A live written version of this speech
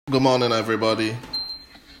Good morning, everybody.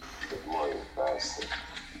 Good morning, Pastor.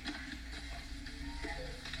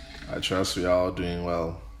 I trust we are all doing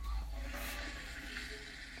well.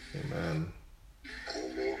 Amen.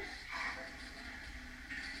 Amen.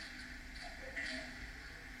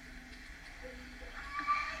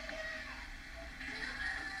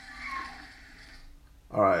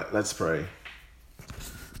 All right, let's pray.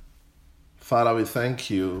 Father, we thank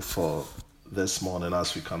you for this morning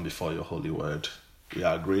as we come before your holy word. We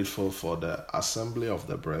are grateful for the assembly of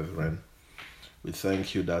the brethren. We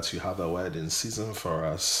thank you that you have a word in season for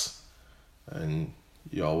us, and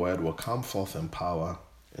your word will come forth in power,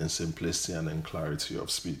 in simplicity, and in clarity of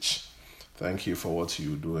speech. Thank you for what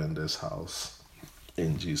you do in this house.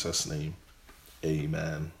 In Jesus' name,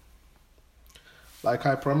 amen. Like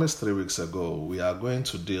I promised 3 weeks ago, we are going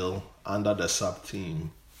to deal under the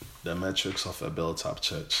sub-theme, the metrics of a built-up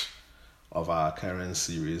church, of our current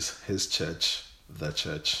series, His Church, the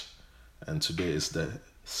Church. And today is the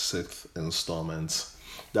 6th installment.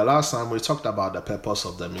 The last time we talked about the purpose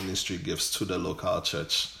of the ministry gifts to the local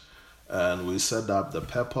church. And we said that the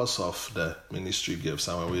purpose of the ministry gifts,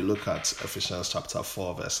 and when we look at Ephesians chapter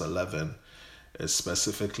 4, verse 11, it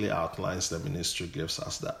specifically outlines the ministry gifts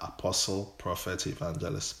as the apostle, prophet,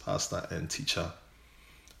 evangelist, pastor, and teacher.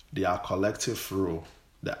 Their collective role,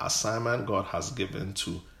 the assignment God has given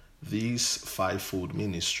to these fivefold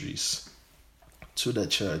ministries to the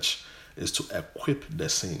church, is to equip the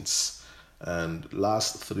saints. And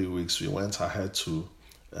last 3 weeks we went ahead to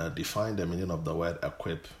define the meaning of the word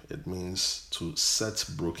equip. It means to set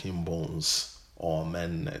broken bones or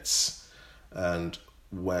mend nets. And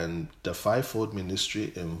when the fivefold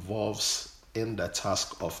ministry involves in the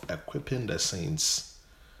task of equipping the saints,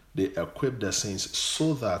 they equip the saints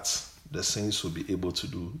so that the saints will be able to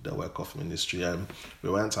do the work of ministry. And we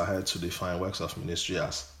went ahead to define works of ministry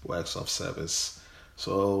as works of service.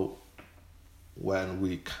 So when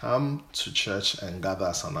we come to church and gather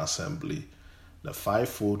as an assembly, the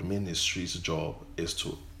fivefold ministry's job is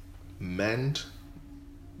to mend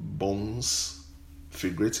bones,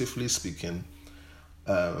 figuratively speaking,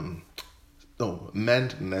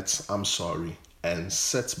 mend nets, and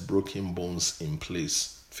set broken bones in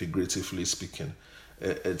place, figuratively speaking.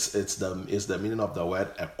 It's the meaning of the word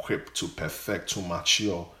equip, to perfect, to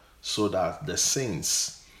mature, so that the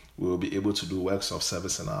saints will be able to do works of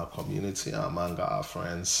service in our community, among our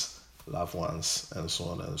friends, loved ones, and so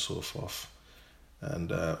on and so forth.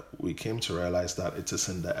 And we came to realize that it is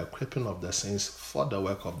in the equipping of the saints for the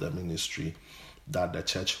work of the ministry that the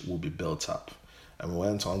church will be built up. And we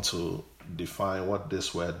went on to define what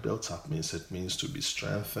this word built up means. It means to be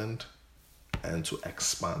strengthened and to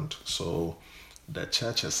expand. So the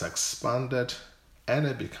church is expanded and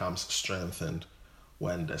it becomes strengthened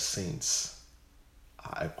when the saints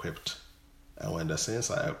are equipped. And when the saints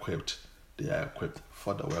are equipped, they are equipped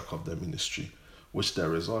for the work of the ministry, which the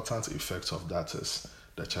resultant effect of that is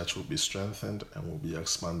the church will be strengthened and will be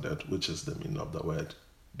expanded, which is the meaning of the word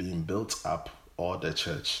being built up, or the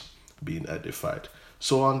church being edified.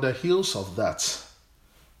 So on the heels of that,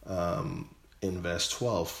 in verse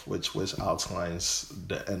 12, which outlines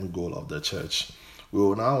the end goal of the church, we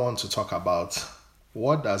will now want to talk about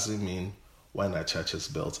what does it mean when a church is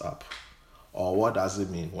built up, or what does it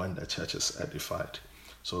mean when the church is edified.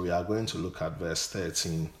 So we are going to look at verse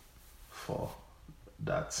 13 for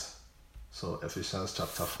that. So Ephesians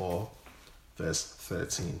chapter 4, verse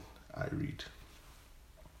 13, I read.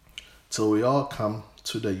 Till we all come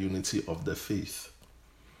to the unity of the faith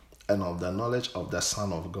and of the knowledge of the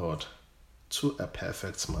Son of God, to a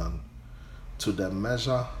perfect man, to the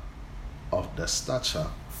measure of the stature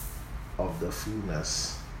of the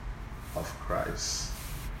fullness of Christ.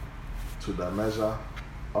 To the measure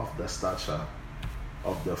of the stature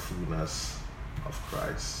of the fullness of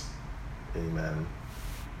Christ. Amen.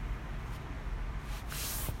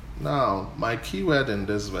 Now, my key word in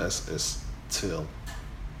this verse is till.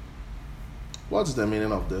 What's the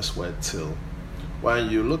meaning of this word till?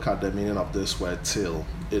 When you look at the meaning of this word till,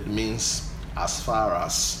 it means as far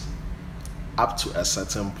as, up to a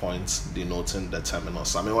certain point, denoting the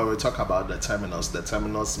terminus. I mean, when we talk about the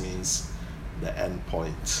terminus means the end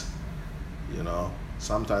point. You know,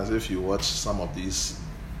 sometimes if you watch some of these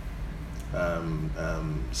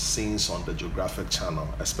scenes on the Geographic Channel,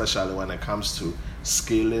 especially when it comes to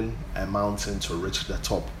scaling a mountain to reach the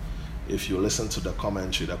top, if you listen to the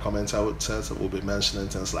commentary, the commentator will be mentioning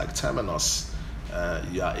things like terminus.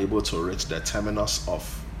 You are able to reach the terminus of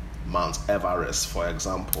Mount Everest, for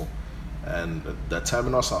example. And the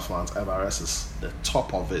terminus of Mount Everest is the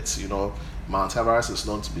top of it. You know, Mount Everest is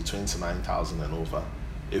known to be 29,000 and over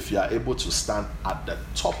if you are able to stand at the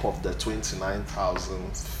top of the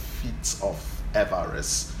 29,000 feet of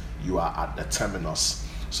Everest, you are at the terminus.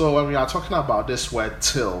 So when we are talking about this word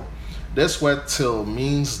till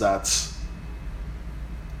means that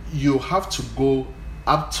you have to go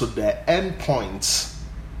up to the end point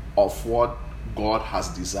of what God has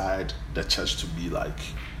desired the church to be like.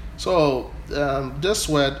 So this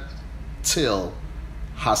word till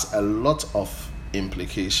has a lot of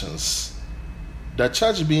implications. The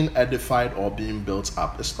church being edified or being built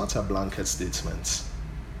up is not a blanket statement.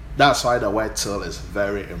 That's why the word till is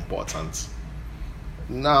very important.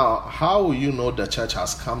 Now, how will you know the church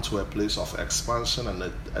has come to a place of expansion and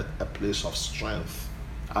a place of strength,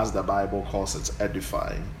 as the Bible calls it,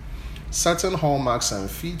 edifying? Certain hallmarks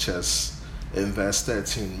and features in verse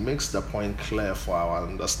 13 makes the point clear for our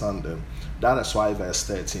understanding. That is why verse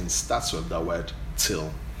 13 starts with the word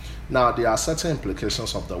till. Now, there are certain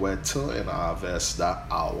implications of the word till in our verse that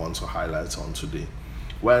I want to highlight on today.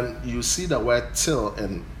 When you see the word till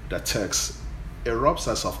in the text, it robs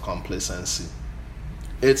us of complacency.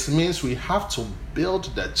 It means we have to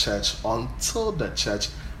build the church until the church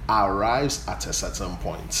arrives at a certain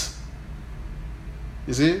point.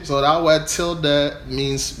 You see, so that word till there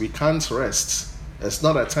means we can't rest. It's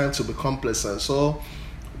not a time to be complacent. So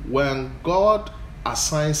when God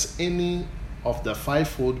assigns any of the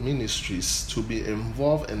fivefold ministries to be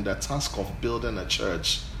involved in the task of building a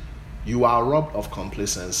church, you are robbed of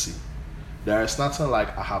complacency. There is nothing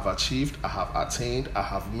like I have achieved, I have attained, I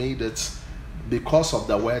have made it, because of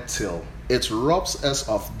the word till. It robs us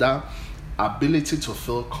of that ability to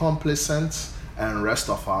feel complacent and rest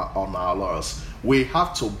on our laurels. We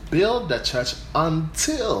have to build the church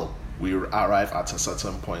until we arrive at a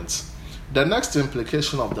certain point. The next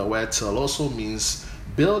implication of the word till also means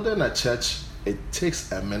building a church, it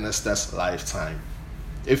takes a minister's lifetime.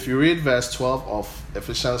 If you read verse 12 of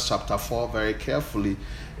Ephesians chapter 4 very carefully,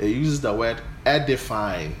 it uses the word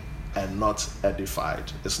edifying and not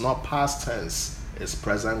edified. It's not past tense, it's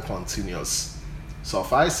present continuous.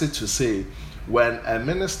 Suffice it to say, when a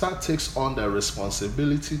minister takes on the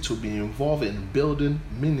responsibility to be involved in building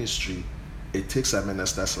ministry, it takes a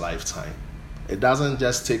minister's lifetime. It doesn't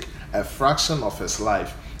just take a fraction of his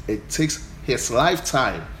life, it takes his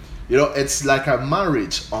lifetime. You know, it's like a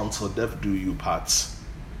marriage, until death do you part.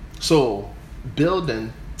 So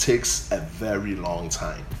building takes a very long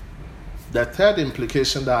time. The third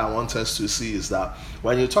implication that I want us to see is that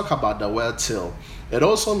when you talk about the word till, it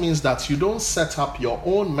also means that you don't set up your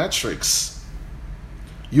own metrics.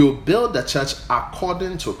 You build the church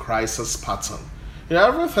according to Christ's pattern. You know,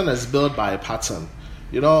 everything is built by a pattern.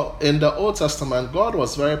 You know, in the Old Testament, God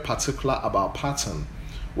was very particular about pattern.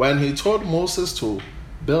 When he told Moses to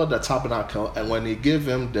build the tabernacle and when he gave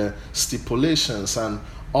him the stipulations and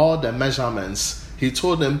all the measurements, he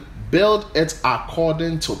told him, build it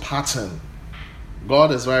according to pattern.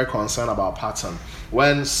 God is very concerned about pattern.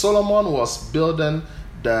 When Solomon was building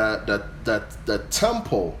the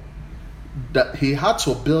temple, that he had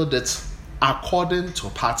to build it according to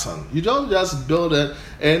pattern. You don't just build it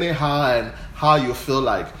anyhow and how you feel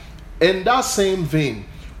like. In that same vein,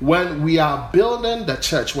 when we are building the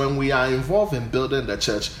church, when we are involved in building the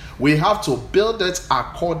church, we have to build it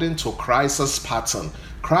according to Christ's pattern.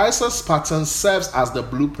 Christ's pattern serves as the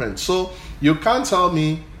blueprint. So you can't tell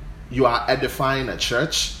me you are edifying a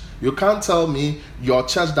church. You can't tell me your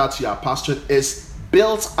church that you are pastoring is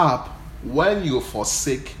built up when you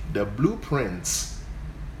forsake the blueprints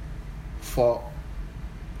for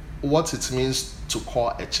what it means to call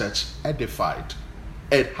a church edified.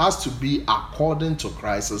 It has to be according to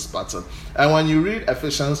Christ's pattern. And when you read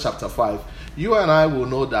Ephesians chapter 5, you and I will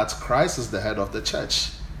know that Christ is the head of the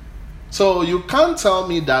church. So you can't tell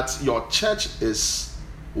me that your church is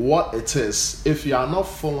what it is if you are not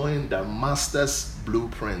following the master's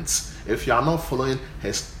blueprints, if you are not following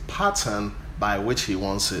his pattern by which he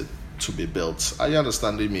wants it to be built. Are you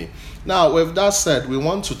understanding me? Now, with that said, we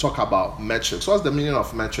want to talk about metrics. What's the meaning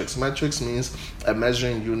of metrics? Metrics means a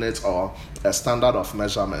measuring unit or a standard of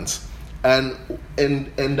measurement. And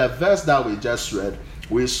in the verse that we just read,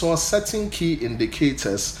 we saw certain key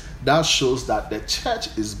indicators that shows that the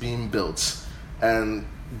church is being built. And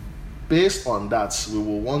based on that, we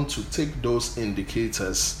will want to take those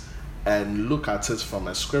indicators and look at it from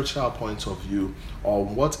a scriptural point of view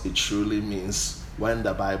on what it truly means when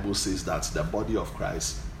the Bible says that the body of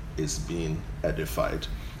Christ is being edified.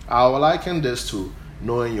 I will liken this to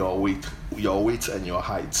knowing your weight and your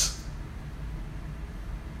height.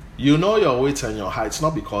 You know your weight and your height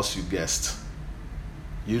not because you guessed.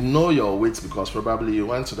 You know your weight because probably you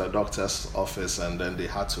went to the doctor's office and then they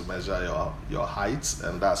had to measure your height,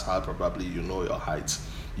 and that's how probably you know your height.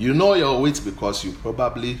 You know your weight because you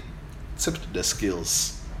probably tipped the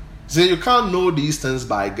scales. See, you can't know these things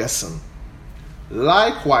by guessing.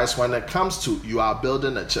 Likewise, when it comes to you are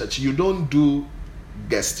building a church, you don't do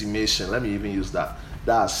guesstimation. Let me even use that.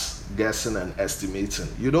 That's guessing and estimating.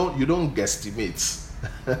 You don't guesstimate.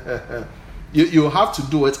 you have to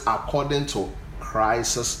do it according to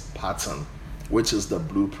Christ's pattern, which is the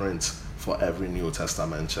blueprint for every New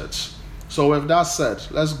Testament church. So with that said,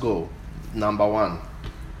 let's go. Number 1,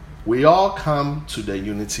 we all come to the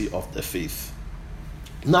unity of the faith.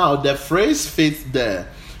 Now, the phrase faith there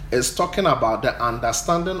is talking about the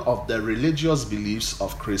understanding of the religious beliefs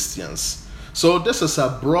of Christians. So this is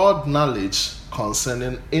a broad knowledge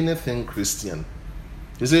concerning anything Christian.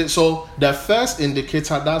 You see, so the first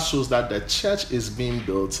indicator that shows that the church is being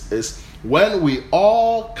built is when we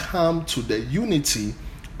all come to the unity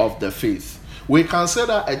of the faith. We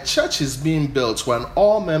consider a church is being built when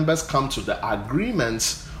all members come to the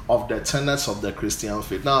agreement of the tenets of the Christian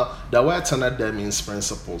faith. Now, the word tenet there means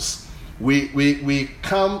principles. We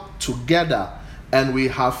come together and we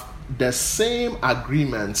have the same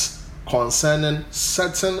agreement concerning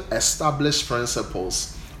certain established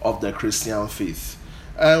principles of the Christian faith.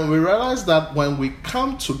 And we realize that when we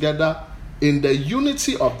come together in the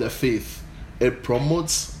unity of the faith, it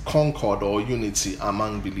promotes concord or unity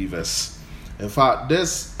among believers. In fact,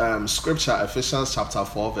 this scripture, Ephesians chapter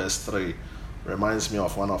 4, verse 3, reminds me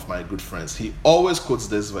of one of my good friends. He always quotes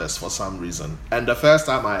this verse for some reason. And the first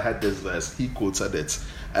time I heard this verse, he quoted it.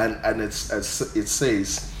 And it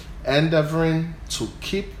says, endeavoring to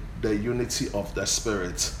keep the unity of the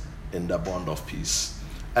Spirit in the bond of peace.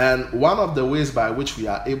 And one of the ways by which we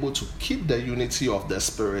are able to keep the unity of the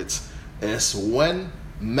Spirit is when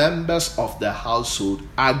members of the household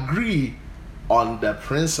agree on the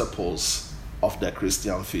principles of the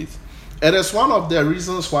Christian faith. It is one of the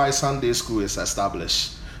reasons why Sunday school is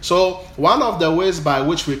established. So one of the ways by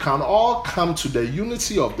which we can all come to the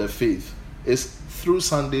unity of the faith is through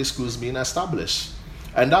Sunday schools being established.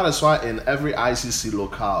 And that is why in every ICC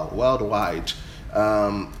locale worldwide,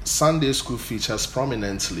 Sunday school features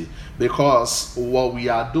prominently, because what we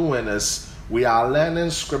are doing is we are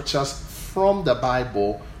learning scriptures from the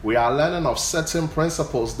Bible. We are learning of certain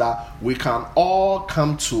principles that we can all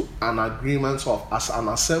come to an agreement of as an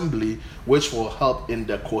assembly, which will help in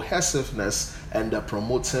the cohesiveness and the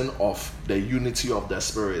promoting of the unity of the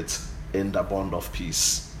Spirit in the bond of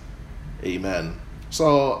peace. Amen.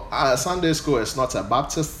 So Sunday school is not a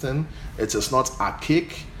Baptist thing. It is not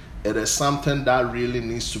archaic. It is something that really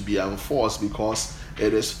needs to be enforced, because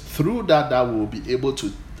it is through that we will be able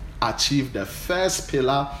to achieve the first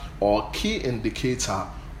pillar or key indicator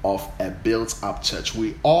of a built-up church.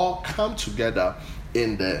 We all come together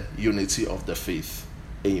in the unity of the faith.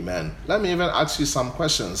 Amen. Let me even ask you some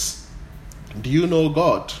questions. Do you know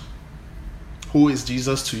God? Who is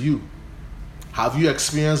Jesus to you? Have you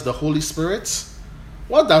experienced the Holy Spirit?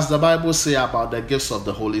 What does the Bible say about the gifts of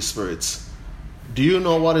the Holy Spirit? Do you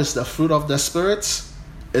know what is the fruit of the Spirit?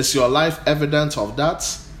 Is your life evident of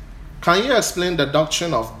that? Can you explain the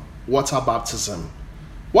doctrine of water baptism?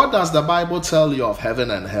 What does the Bible tell you of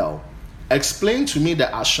heaven and hell? Explain to me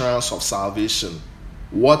the assurance of salvation.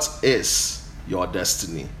 What is your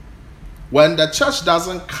destiny? When the church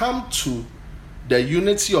doesn't come to the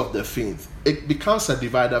unity of the faith, it becomes a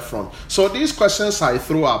divided front. So these questions I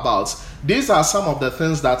throw about, these are some of the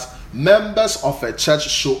things that members of a church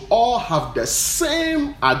should all have the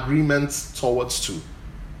same agreement towards to.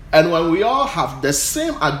 And when we all have the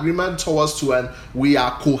same agreement towards to, and we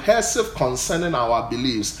are cohesive concerning our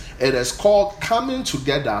beliefs, it is called coming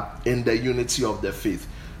together in the unity of the faith.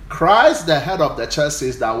 Christ, the head of the church,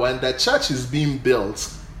 says that when the church is being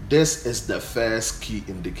built, this is the first key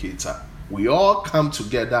indicator. We all come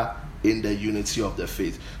together in the unity of the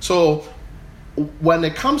faith. So when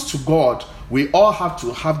it comes to God, we all have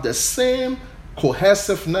to have the same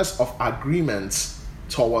cohesiveness of agreements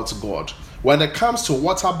towards God. When it comes to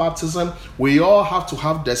water baptism, we all have to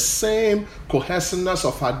have the same cohesiveness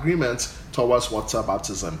of agreement towards water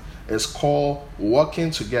baptism. It's called working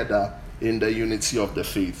together in the unity of the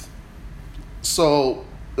faith. So,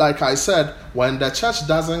 like I said, when the church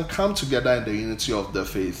doesn't come together in the unity of the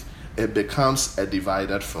faith, it becomes a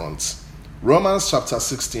divided front. Romans chapter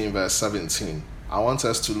 16 verse 17. I want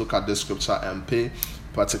us to look at this scripture and pay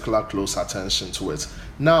particular close attention to it.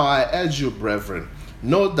 Now I urge you, brethren,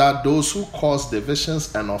 note that those who cause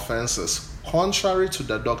divisions and offenses, contrary to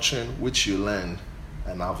the doctrine which you learned,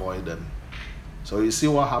 and avoid them. So you see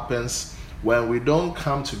what happens when we don't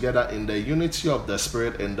come together in the unity of the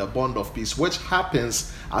Spirit in the bond of peace, which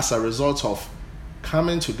happens as a result of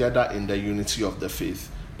coming together in the unity of the faith.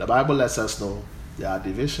 The Bible lets us know there are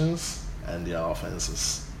divisions and there are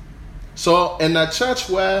offenses. So in a church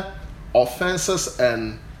where offenses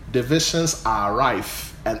and divisions are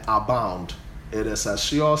rife and abound, it is a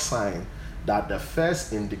sure sign that the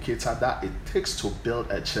first indicator that it takes to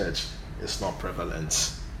build a church is not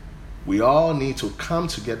prevalent. We all need to come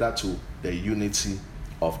together to the unity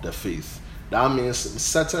of the faith. That means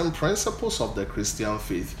certain principles of the Christian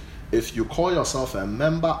faith. If you call yourself a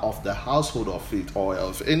member of the household of faith or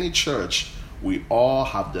of any church, we all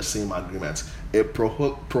have the same agreement. It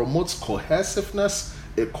promotes cohesiveness.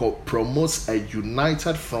 It promotes a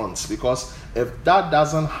united front, because if that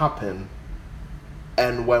doesn't happen,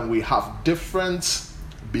 and when we have different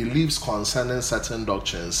beliefs concerning certain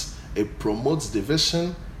doctrines, it promotes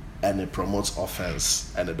division and it promotes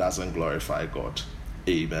offense, and it doesn't glorify God.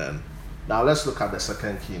 Amen. Now let's look at the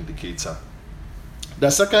second key indicator.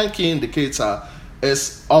 The second key indicator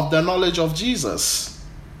is of the knowledge of Jesus.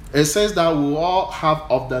 It says that we all have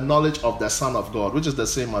of the knowledge of the Son of God, which is the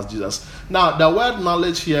same as Jesus. Now, the word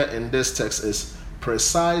knowledge here in this text is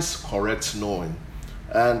precise, correct knowing.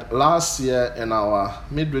 And last year in our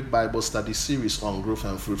midweek Bible study series on growth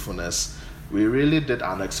and fruitfulness, we really did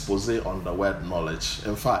an expose on the word knowledge.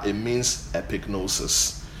 In fact, it means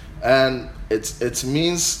epignosis. And it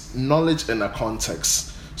means knowledge in a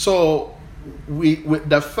context. So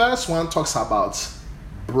the first one talks about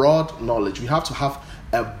broad knowledge. We have to have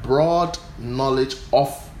a broad knowledge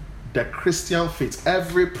of the Christian faith,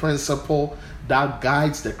 every principle that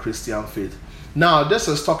guides the Christian faith. Now, this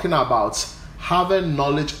is talking about having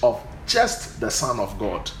knowledge of just the Son of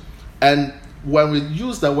God. And when we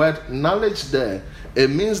use the word knowledge there, it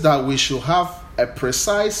means that we should have a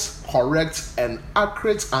precise, correct, and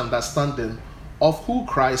accurate understanding of who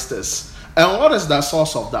Christ is. And what is the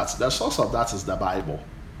source of that? The source of that is the Bible.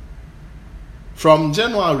 From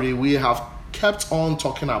January, we have kept on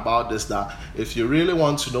talking about this, that if you really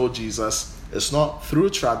want to know Jesus, it's not through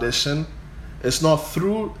tradition, it's not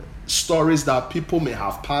through stories that people may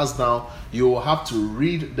have passed down. You will have to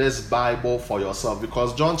read this Bible for yourself,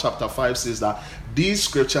 because John chapter 5 says that these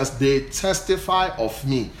scriptures, they testify of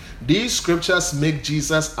me. These scriptures make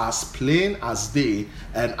Jesus as plain as day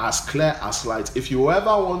and as clear as light. If you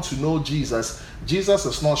ever want to know Jesus, Jesus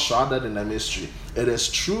is not shrouded in a mystery. It is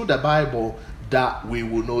through the Bible that we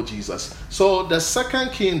will know Jesus. So the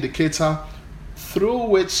second key indicator through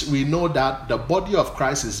which we know that the body of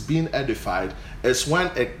Christ is being edified is when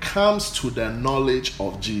it comes to the knowledge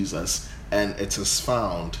of Jesus, and it is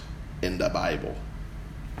found in the Bible.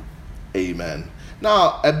 Amen.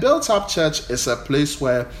 Now, a built-up church is a place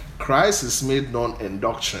where Christ is made known in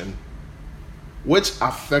doctrine, which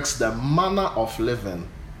affects the manner of living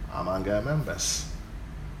among our members.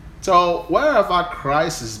 So, wherever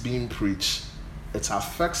Christ is being preached, it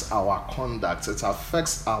affects our conduct, it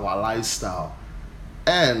affects our lifestyle,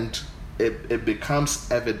 and it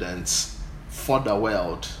becomes evidence for the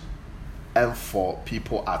world and for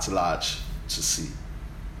people at large to see.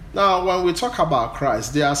 Now, when we talk about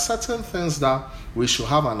Christ, there are certain things that we should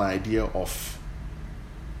have an idea of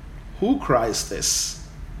who Christ is.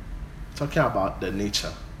 Talking about the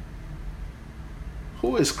nature.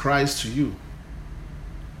 Who is Christ to you?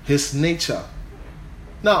 His nature.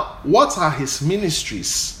 Now, what are his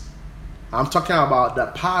ministries? I'm talking about the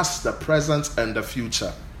past, the present, and the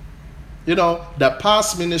future. You know, the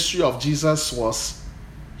past ministry of Jesus was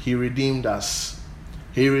he redeemed us.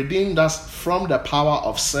 He redeemed us from the power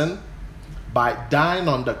of sin by dying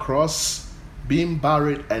on the cross, being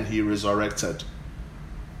buried, and he resurrected.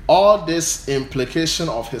 All this implication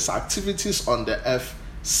of his activities on the earth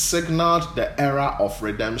signaled the era of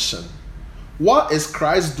redemption. What is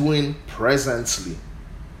Christ doing presently?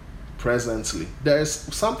 Presently, there is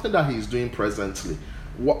something that he is doing presently.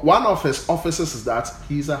 One of his offices is that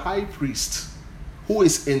he is a high priest who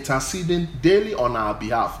is interceding daily on our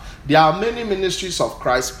behalf. There are many ministries of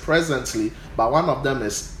Christ presently, but one of them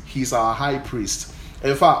is he's our high priest.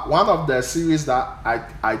 In fact, one of the series that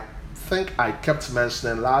I think I kept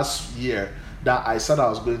mentioning last year that I said I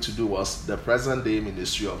was going to do was the present day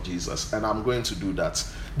ministry of Jesus, and I'm going to do that.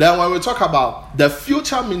 Then when we talk about the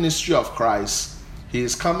future ministry of Christ, he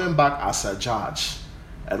is coming back as a judge.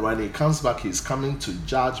 And when he comes back, he's coming to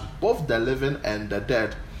judge both the living and the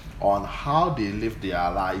dead on how they live their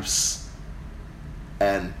lives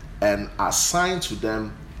and assign to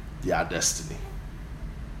them their destiny.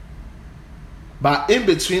 But in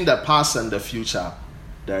between the past and the future,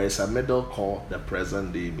 there is a middle called the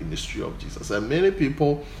present day ministry of Jesus. And many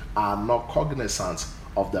people are not cognizant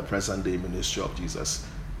of the present day ministry of Jesus.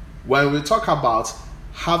 When we talk about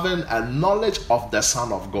having a knowledge of the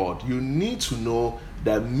Son of God, you need to know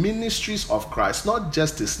the ministries of Christ, not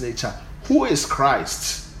just his nature, who is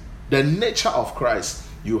Christ, the nature of Christ,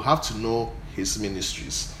 you have to know his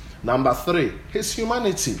ministries. Number 3, his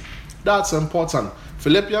humanity. That's important.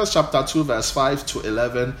 Philippians chapter 2 verse 5 to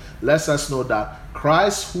 11 lets us know that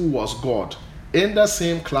Christ, who was God, in the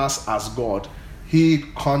same class as God, he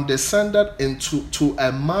condescended to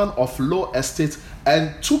a man of low estate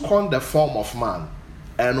and took on the form of man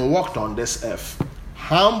and walked on this earth,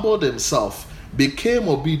 humbled himself, became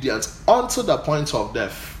obedient unto the point of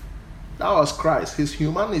death. That was Christ, his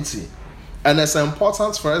humanity. And it's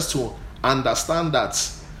important for us to understand that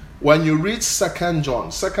when you read 2 John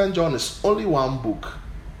is only one book.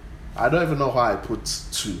 I don't even know why I put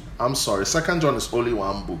 2. I'm sorry. 2 John is only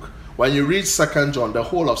one book. When you read 2 John, the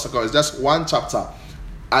whole of 2 John is just one chapter.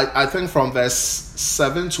 I think from verse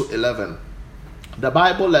 7 to 11, the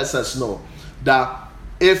Bible lets us know that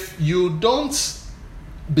if you don't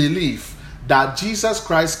believe that Jesus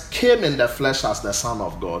Christ came in the flesh as the Son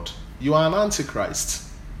of God, you are an antichrist.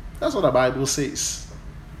 That's what the Bible says.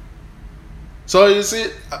 So you see,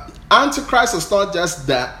 Antichrist is not just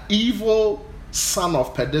the evil son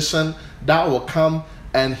of perdition that will come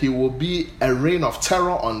and he will be a reign of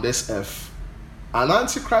terror on this earth. An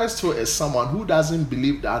Antichrist too is someone who doesn't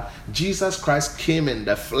believe that Jesus Christ came in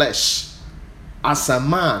the flesh as a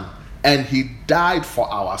man and he died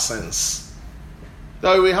for our sins.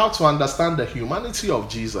 So we have to understand the humanity of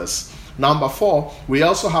Jesus. Number 4, we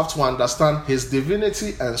also have to understand his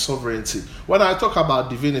divinity and sovereignty. When I talk about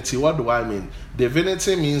divinity, what do I mean?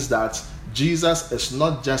 Divinity means that Jesus is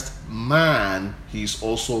not just man, he's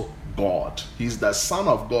also God. He's the Son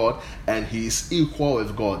of God and he is equal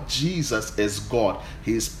with God. Jesus is God.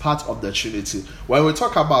 He is part of the Trinity. When we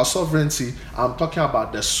talk about sovereignty, I'm talking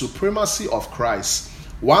about the supremacy of Christ.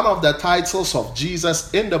 One of the titles of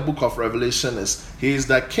Jesus in the book of Revelation is he is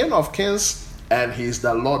the King of Kings and he is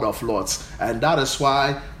the Lord of Lords. And that is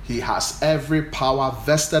why he has every power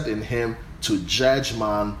vested in him to judge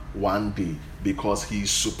man one day, because he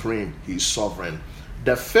is supreme, he is sovereign.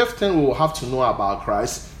 The 5th thing we will have to know about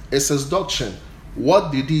Christ is his doctrine.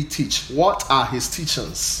 What did he teach? What are his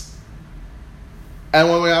teachings? And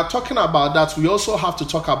when we are talking about that, we also have to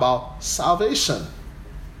talk about salvation.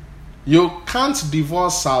 You can't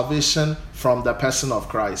divorce salvation from the person of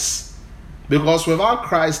Christ, because without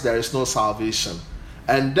Christ there is no salvation.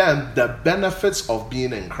 And then the benefits of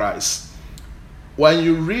being in Christ. When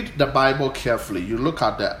you read the Bible carefully, you look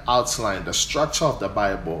at the outline, the structure of the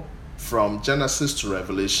Bible from Genesis to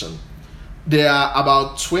Revelation. There are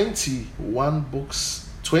about 21 books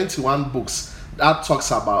that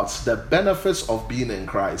talks about the benefits of being in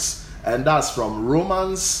Christ. And that's from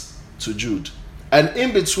Romans to Jude. And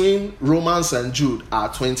in between Romans and Jude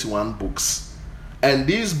are 21 books. And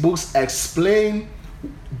these books explain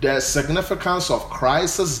the significance of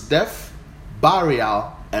Christ's death,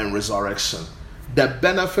 burial, and resurrection. The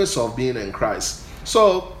benefits of being in Christ.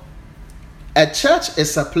 So, a church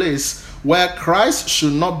is a place where Christ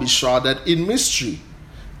should not be shrouded in mystery.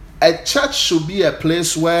 A church should be a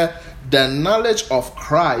place where the knowledge of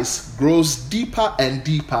Christ grows deeper and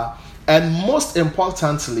deeper. And most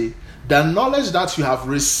importantly, the knowledge that you have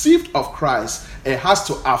received of Christ, it has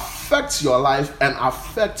to affect your life and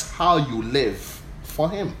affect how you live for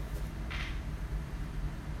him.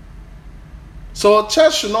 So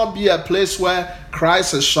church should not be a place where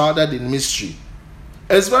Christ is shrouded in mystery.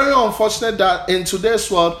 It's very unfortunate that in today's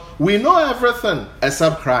world, we know everything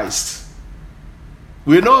except Christ.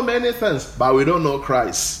 We know many things, but we don't know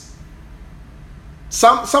Christ.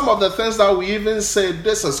 Some of the things that we even say,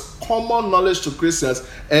 this is common knowledge to Christians,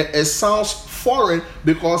 it sounds foreign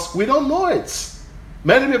because we don't know it.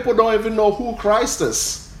 Many people don't even know who Christ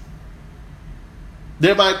is.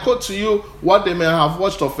 They might quote to you what they may have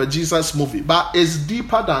watched of a Jesus movie, but it's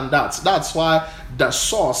deeper than that. That's why the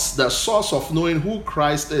source of knowing who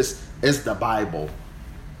Christ is the Bible.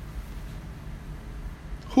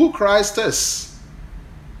 Who Christ is.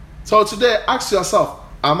 So today, ask yourself,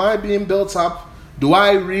 am I being built up? Do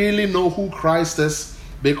I really know who Christ is?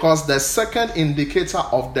 Because the second indicator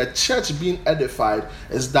of the church being edified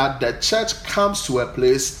is that the church comes to a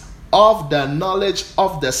place of the knowledge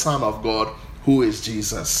of the Son of God, who is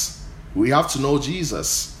Jesus. We have to know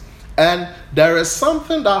Jesus. And there is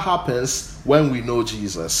something that happens when we know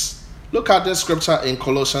Jesus. Look at this scripture in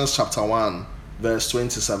Colossians chapter 1, verse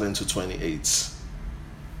 27 to 28.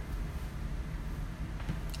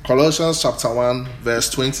 Colossians chapter 1,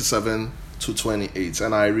 verse 27 to 28.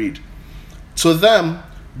 And I read, "To them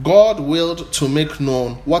God willed to make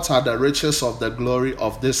known what are the riches of the glory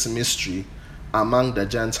of this mystery among the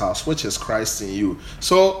Gentiles, which is Christ in you."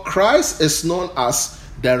 So Christ is known as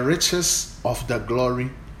the riches of the glory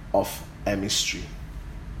of a mystery.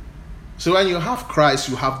 So when you have Christ,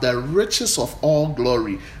 you have the riches of all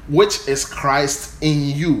glory, which is Christ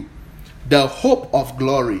in you, the hope of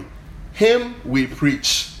glory. Him we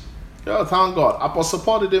preach. Oh, thank God. Apostle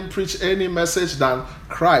Paul didn't preach any message than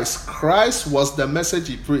Christ. Christ was the message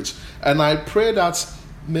he preached. And I pray that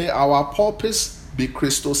may our pulpits be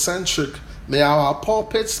Christocentric. May our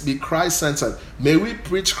pulpits be Christ-centered. May we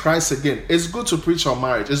preach Christ again. It's good to preach on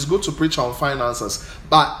marriage. It's good to preach on finances.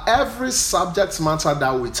 But every subject matter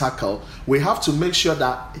that we tackle, we have to make sure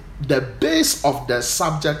that the base of the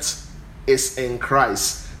subject is in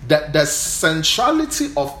Christ. That the centrality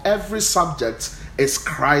of every subject is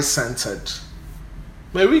Christ-centered.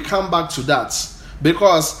 May we come back to that,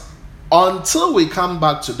 because until we come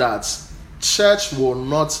back to that, church will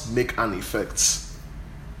not make an effect.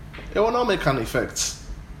 It will not make an effect.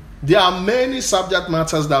 There are many subject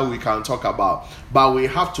matters that we can talk about, but we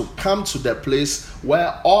have to come to the place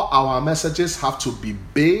where all our messages have to be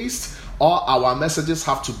based, all our messages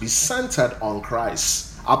have to be centered on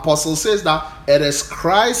Christ. Apostle says that it is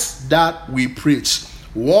Christ that we preach,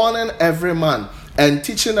 warning every man and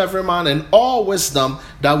teaching every man in all wisdom,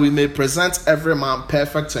 that we may present every man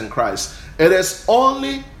perfect in Christ. It is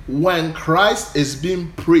only when Christ is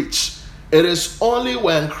being preached, it is only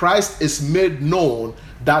when Christ is made known,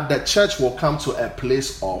 that the church will come to a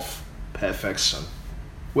place of perfection.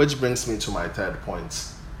 Which brings me to my third point.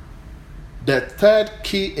 The third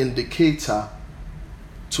key indicator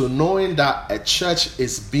to knowing that a church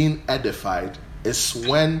is being edified is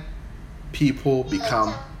when people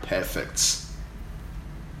become perfect.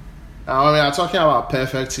 Now, when we are talking about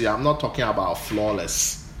perfect here, I'm not talking about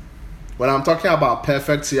flawless. When I'm talking about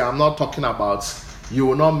perfect here, I'm not talking about you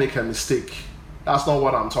will not make a mistake. That's not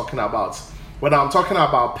what I'm talking about. When I'm talking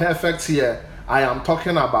about perfect here, I am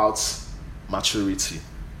talking about maturity.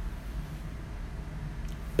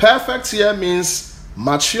 Perfect here means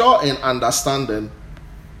mature in understanding,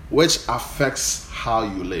 which affects how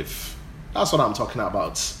you live. That's what I'm talking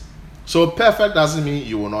about. So perfect doesn't mean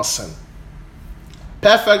you will not sin.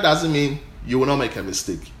 Perfect doesn't mean you will not make a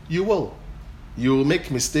mistake. You will. You will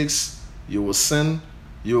make mistakes, you will sin,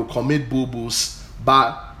 you will commit boo-boos,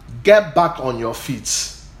 but get back on your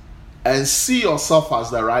feet and see yourself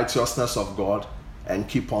as the righteousness of God and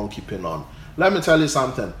keep on keeping on. Let me tell you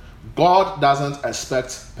something. God doesn't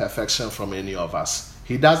expect perfection from any of us.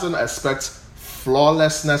 He doesn't expect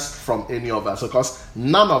flawlessness from any of us, because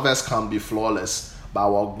none of us can be flawless.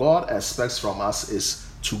 But what God expects from us is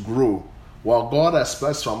to grow. What God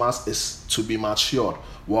expects from us is to be matured.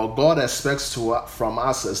 What God expects from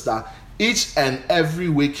us is that each and every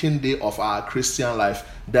waking day of our Christian life,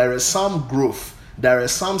 there is some growth, there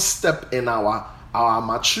is some step in our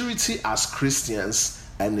maturity as Christians,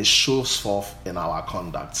 and it shows forth in our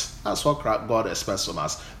conduct. That's what God expects from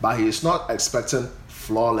us. But He is not expecting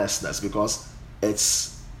flawlessness, because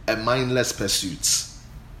it's a mindless pursuit.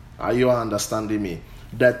 Are you understanding me?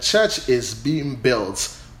 The church is being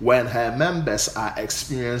built when her members are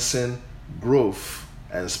experiencing growth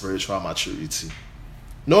and spiritual maturity.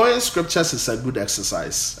 Knowing scriptures is a good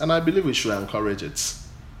exercise, and I believe we should encourage it.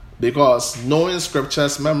 Because knowing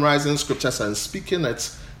scriptures, memorizing scriptures, and speaking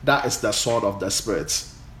it, that is the sword of the Spirit.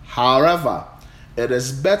 However, it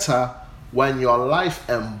is better when your life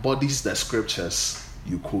embodies the scriptures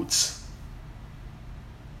you quote.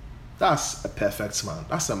 That's a perfect man.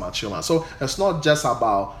 That's a mature man. So it's not just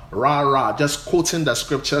about rah-rah, just quoting the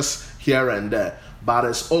scriptures here and there, but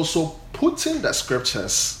it's also putting the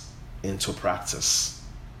scriptures into practice.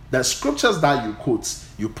 The scriptures that you quote,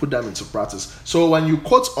 you put them into practice. So when you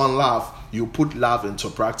quote on love, you put love into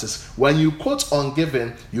practice. When you quote on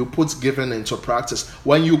giving, you put giving into practice.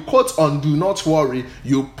 When you quote on do not worry,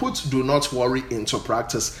 you put do not worry into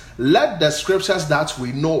practice. Let the scriptures that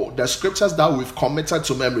we know, the scriptures that we've committed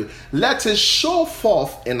to memory, let it show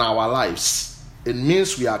forth in our lives. It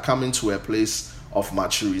means we are coming to a place of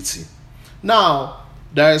maturity. Now,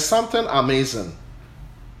 there is something amazing.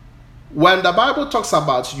 When the Bible talks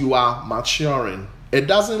about you are maturing, it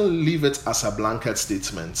doesn't leave it as a blanket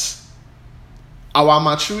statement. Our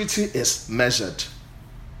maturity is measured.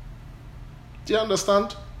 Do you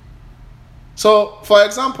understand? So, for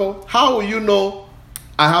example, how will you know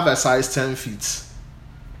I have a size 10 feet?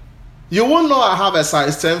 You won't know I have a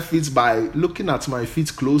size 10 feet by looking at my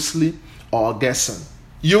feet closely or guessing.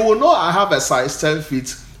 You will know I have a size 10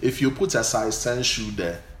 feet if you put a size 10 shoe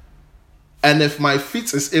there. And if my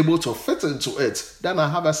feet is able to fit into it, then I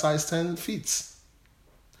have a size 10 feet.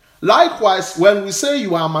 Likewise, when we say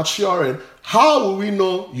you are maturing, how will we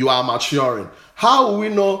know you are maturing? How will we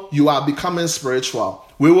know you are becoming spiritual?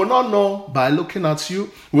 We will not know by looking at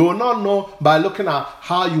you. We will not know by looking at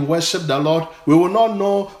how you worship the Lord. We will not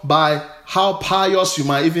know by how pious you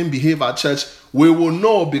might even behave at church. We will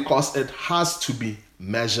know because it has to be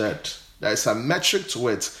measured. There is a metric to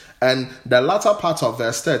it. And the latter part of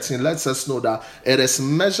verse 13 lets us know that it is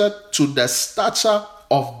measured to the stature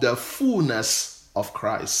of the fullness of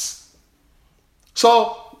Christ.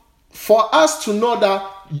 So, for us to know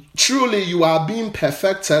that truly you are being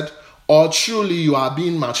perfected or truly you are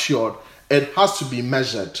being matured, it has to be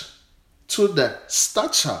measured to the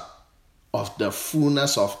stature of the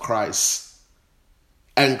fullness of Christ.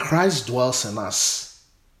 And Christ dwells in us.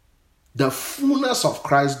 The fullness of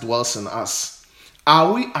Christ dwells in us.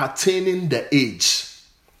 Are we attaining the age?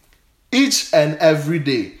 Each and every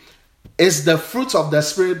day, is the fruit of the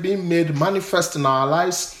Spirit being made manifest in our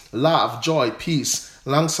lives? Love, joy, peace,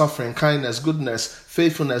 long-suffering, kindness, goodness,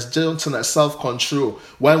 faithfulness, gentleness, self-control.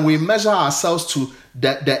 When we measure ourselves to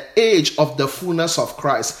the age of the fullness of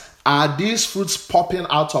Christ, are these fruits popping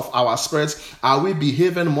out of our spirits? Are we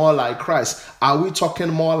behaving more like Christ? Are we talking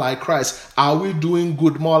more like Christ? Are we doing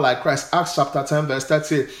good more like Christ? Acts chapter 10 verse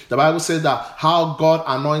 30, the Bible says that how God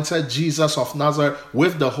anointed Jesus of Nazareth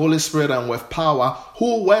with the Holy Spirit and with power,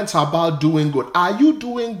 who went about doing good. Are you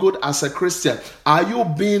doing good as a Christian? Are you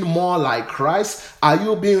being more like Christ? Are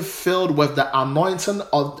you being filled with the anointing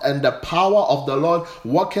and the power of the Lord,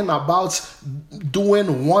 walking about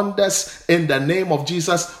doing wonders in the name of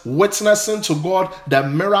Jesus, witnessing to God the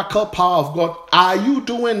miracle power of God? Are you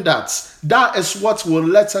doing that? That is what will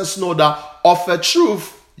let us know that of a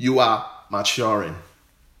truth you are maturing.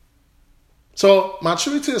 So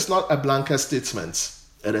maturity is not a blanket statement.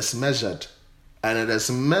 It is measured. And it is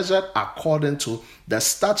measured according to the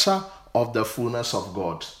stature of the fullness of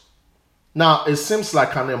God. Now, it seems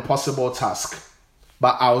like an impossible task.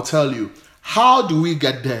 But I'll tell you, how do we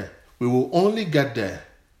get there? We will only get there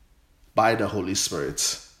by the Holy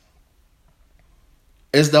Spirit.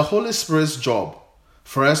 It's the Holy Spirit's job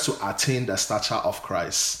for us to attain the stature of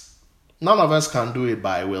Christ. None of us can do it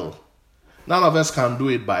by will. None of us can do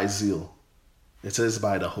it by zeal. It is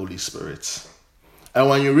by the Holy Spirit. And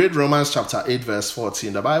when you read Romans chapter 8 verse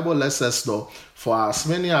 14, the Bible lets us know, for as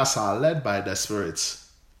many as are led by the Spirit,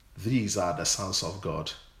 these are the sons of God.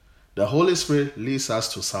 The Holy Spirit leads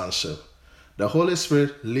us to sonship. The Holy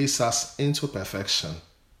Spirit leads us into perfection.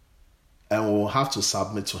 And we will have to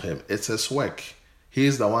submit to Him. It's His work. He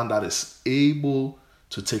is the one that is able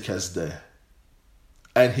to take us there.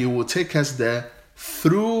 And He will take us there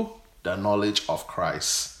through the knowledge of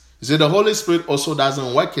Christ. You see, the Holy Spirit also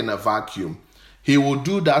doesn't work in a vacuum. He will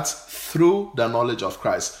do that through the knowledge of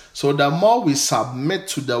Christ. So the more we submit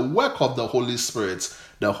to the work of the Holy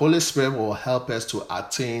Spirit will help us to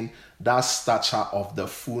attain that stature of the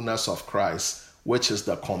fullness of Christ, which is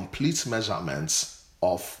the complete measurement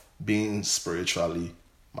of being spiritually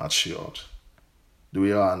matured. Do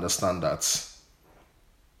we all understand that?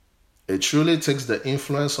 It truly takes the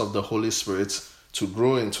influence of the Holy Spirit to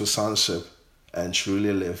grow into sonship and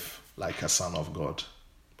truly live like a son of God.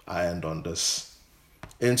 I end on this.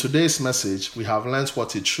 In today's message, we have learned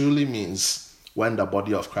what it truly means when the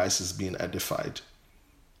body of Christ is being edified.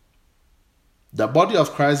 The body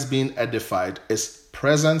of Christ being edified is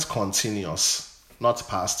present continuous, not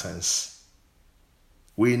past tense.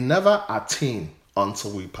 We never attain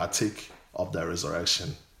until we partake of the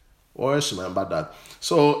resurrection. Always remember that.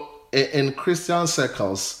 So in Christian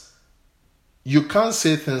circles, you can't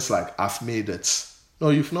say things like, I've made it.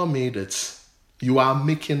 No, you've not made it. You are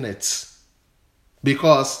making it.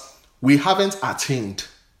 Because we haven't attained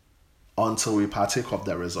until we partake of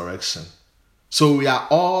the resurrection. So we are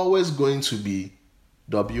always going to be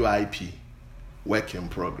WIP, work in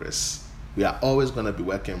progress. We are always going to be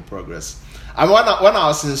work in progress. And when I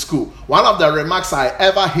was in school, one of the remarks I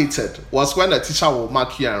ever hated was when the teacher will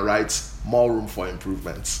mark you and write more room for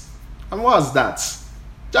improvement. And what's that?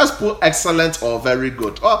 Just put excellent or very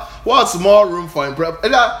good. Oh, what's more room for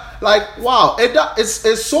improvement? Like, wow,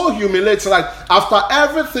 it's so humiliating. Like, after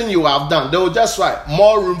everything you have done, they will just write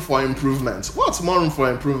more room for improvement. What's more room for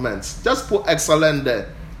improvement? Just put excellent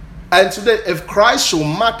there. And today, if Christ should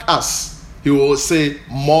mark us, He will say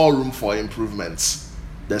more room for improvement.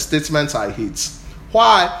 The statement I hate.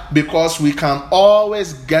 Why? Because we can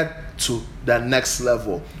always get to the next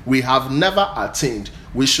level. We have never attained.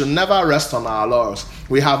 We should never rest on our laurels.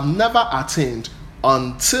 We have never attained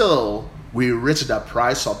until we reach the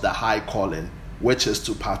price of the high calling, which is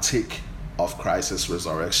to partake of Christ's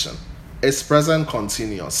resurrection. It's present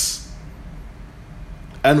continuous.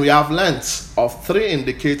 And we have learned of 3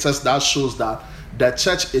 indicators that shows that the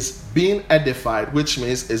church is being edified, which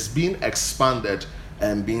means it's being expanded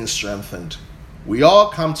and being strengthened. We all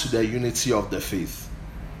come to the unity of the faith.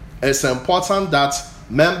 It's important that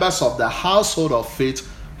members of the household of faith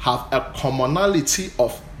have a commonality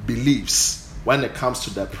of beliefs when it comes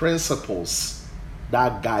to the principles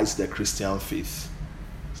that guides the Christian faith.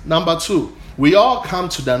 Number 2, we all come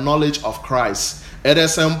to the knowledge of Christ. It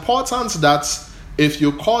is important that if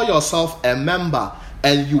you call yourself a member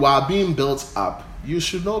and you are being built up, you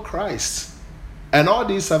should know Christ. And all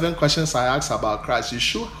these 7 questions I asked about Christ, you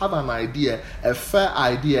should have an idea, a fair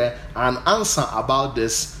idea, an answer about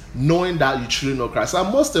this, knowing that you truly know Christ.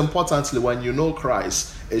 And most importantly, when you know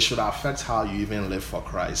Christ, it should affect how you even live for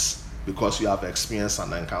Christ, because you have experienced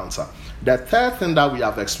an encounter. The third thing that we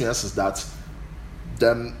have experienced is that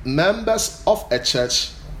the members of a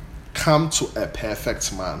church come to a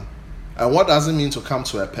perfect man. And what does it mean to come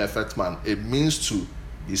to a perfect man? It means to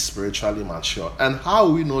be spiritually mature. And how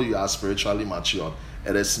we know you are spiritually mature?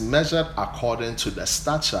 It is measured according to the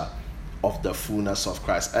stature of the fullness of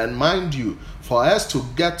Christ. And mind you, for us to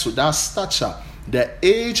get to that stature, the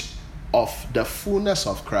age of the fullness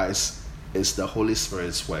of Christ is the Holy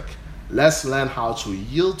Spirit's work. Let's learn how to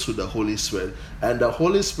yield to the Holy Spirit, and the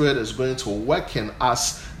Holy Spirit is going to work in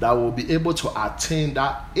us that will be able to attain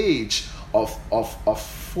that age of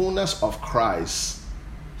fullness of Christ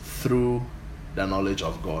through the knowledge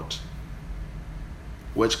of God,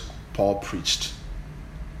 which Paul preached.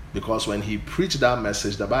 Because when he preached that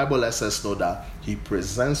message, the Bible lets us know that he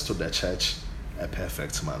presents to the church a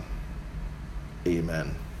perfect man.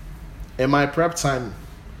 Amen. In my prep time,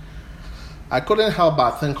 I couldn't help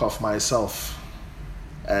but think of myself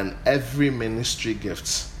and every ministry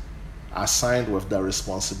gift assigned with the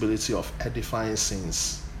responsibility of edifying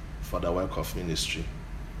saints for the work of ministry,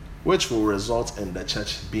 which will result in the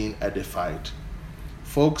church being edified.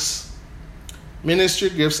 Folks, ministry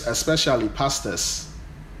gifts, especially pastors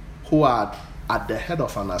who are at the head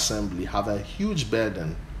of an assembly, have a huge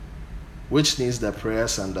burden which needs the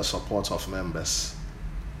prayers and the support of members.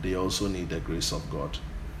 They also need the grace of God.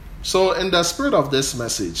 So in the spirit of this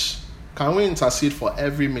message, can we intercede for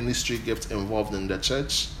every ministry gift involved in the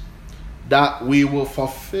church, that we will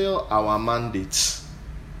fulfill our mandates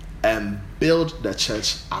and build the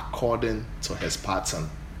church according to his pattern?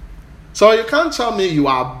 So you can't tell me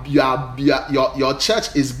your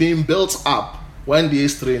church is being built up when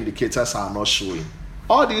these 3 indicators are not showing.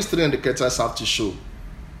 All these 3 indicators have to show.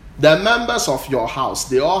 The members of your house,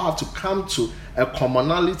 they all have to come to a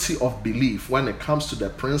commonality of belief when it comes to the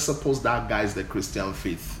principles that guides the Christian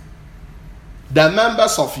faith. The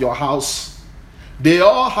members of your house, they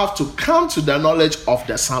all have to come to the knowledge of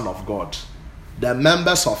the Son of God. The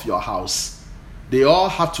members of your house, they all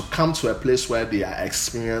have to come to a place where they are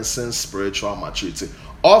experiencing spiritual maturity.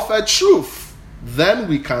 Of a truth, then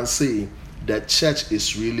we can say the church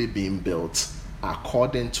is really being built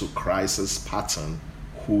according to Christ's pattern,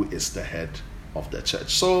 who is the head of the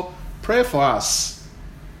church. So pray for us.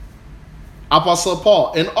 Apostle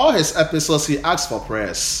Paul, in all his epistles, he asks for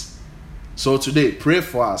prayers. So today, pray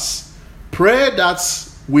for us. Pray that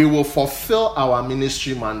we will fulfill our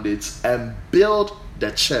ministry mandates and build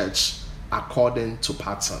the church according to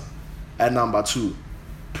pattern. And number 2,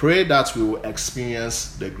 pray that we will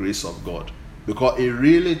experience the grace of God, because it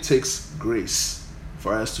really takes grace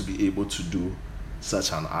for us to be able to do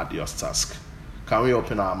such an arduous task. Can we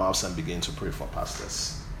open our mouths and begin to pray for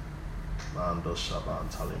pastors?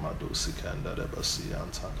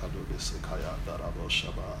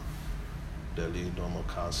 Deli domo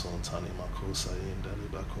kason tani makosa in deli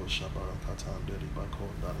bako shabaran katan deli bako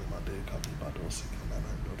dani madeka di badosi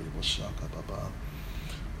kanamendo di boshaka baba.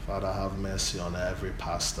 Father, have mercy on every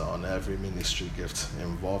pastor, on every ministry gift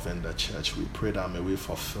involved in the church. We pray that may we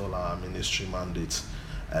fulfill our ministry mandates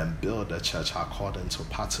and build the church according to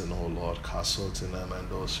pattern, O Lord. Kasoti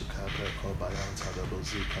nemendo shikabre ko bayanta de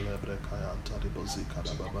bozi kalebre kayanta di bozi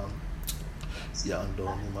kadababa.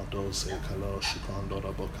 Yando ni madose kalo shikondo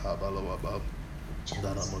da bokabalo abab.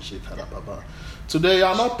 Today you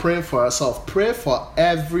are not praying for yourself. Pray for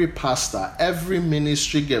every pastor, every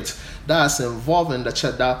ministry gift that is involved in the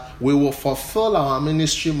church, that we will fulfill our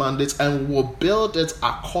ministry mandates and we will build it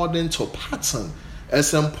according to pattern.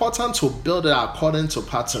 It's important to build it according to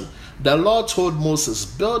pattern. The Lord told Moses,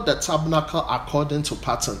 build the tabernacle according to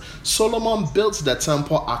pattern. Solomon built the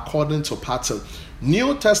temple according to pattern.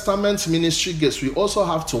 New Testament ministry gifts, we also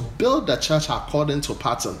have to build the church according to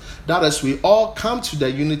pattern. That is, we all come to the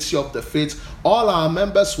unity of the faith. All our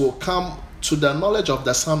members will come to the knowledge of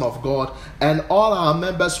the Son of God, and all our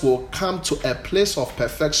members will come to a place of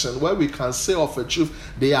perfection where we can say of a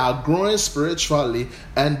truth they are growing spiritually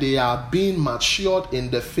and they are being matured in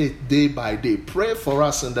the faith day by day. Pray for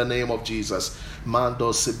us in the name of Jesus.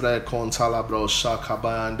 Mando sibre kontalabro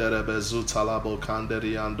shakabandere bezutalabo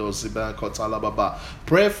kanderiando ziban kotalababa.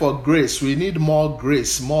 Pray for grace. We need more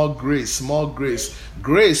grace, more grace, more grace.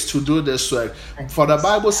 Grace to do this work. For the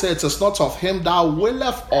Bible says it is not of him that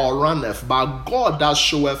willeth or runneth, but God that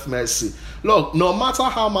showeth mercy. Look, no matter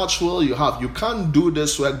how much will you have, you can't do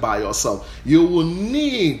this work by yourself. You will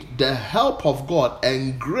need the help of God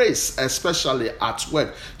and grace, especially at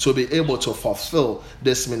work, to be able to fulfill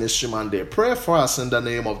this ministry mandate. Pray for us in the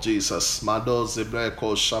name of Jesus. Madoze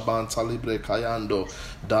breko shaban talibre kayando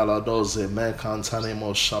daladoze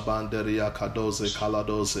mekantanimo shabanderia kadoze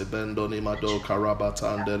kaladoze bendoni mado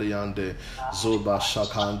karabatandeliande zuba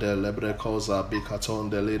shakande lebrekoza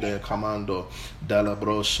bikatonde lide kamando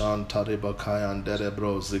dalabro shantariba kayan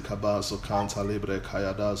derebro zikabazo kanta libre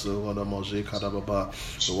kayadazo onomoji kadababa.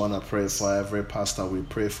 We want to pray for every pastor. We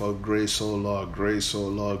pray for grace, oh Lord, grace, oh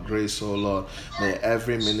Lord, grace, oh Lord. May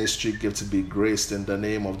every ministry gift be graced in the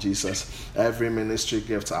name of Jesus. Every ministry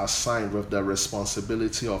gift assigned with the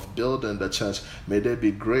responsibility of building the church, may they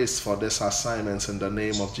be graced for this assignment in the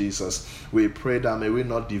name of Jesus. We pray that may we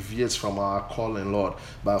not deviate from our calling, Lord.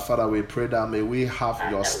 But Father, we pray that may we have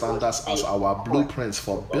your standards as our blueprints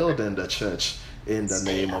for building the church in the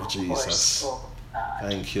name of Jesus.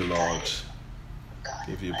 Thank you, Lord.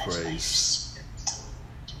 Give you praise.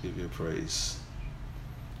 Give you praise.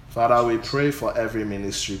 Father, we pray for every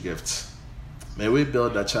ministry gift. May we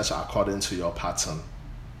build the church according to your pattern.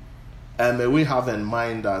 And may we have in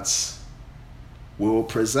mind that we will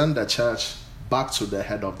present the church back to the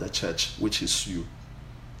head of the church, which is you.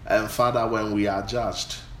 And Father, when we are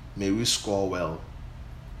judged, may we score well,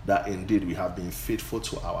 that indeed we have been faithful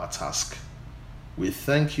to our task. We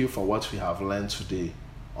thank you for what we have learned today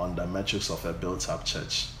on the metrics of a built-up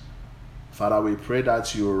church. Father, we pray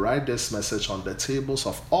that you write this message on the tables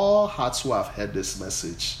of all hearts who have heard this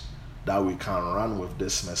message, that we can run with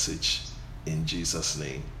this message. In Jesus'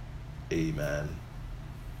 name, amen.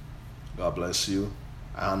 God bless you.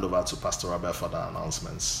 I hand over to Pastor Robert for the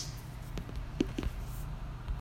announcements.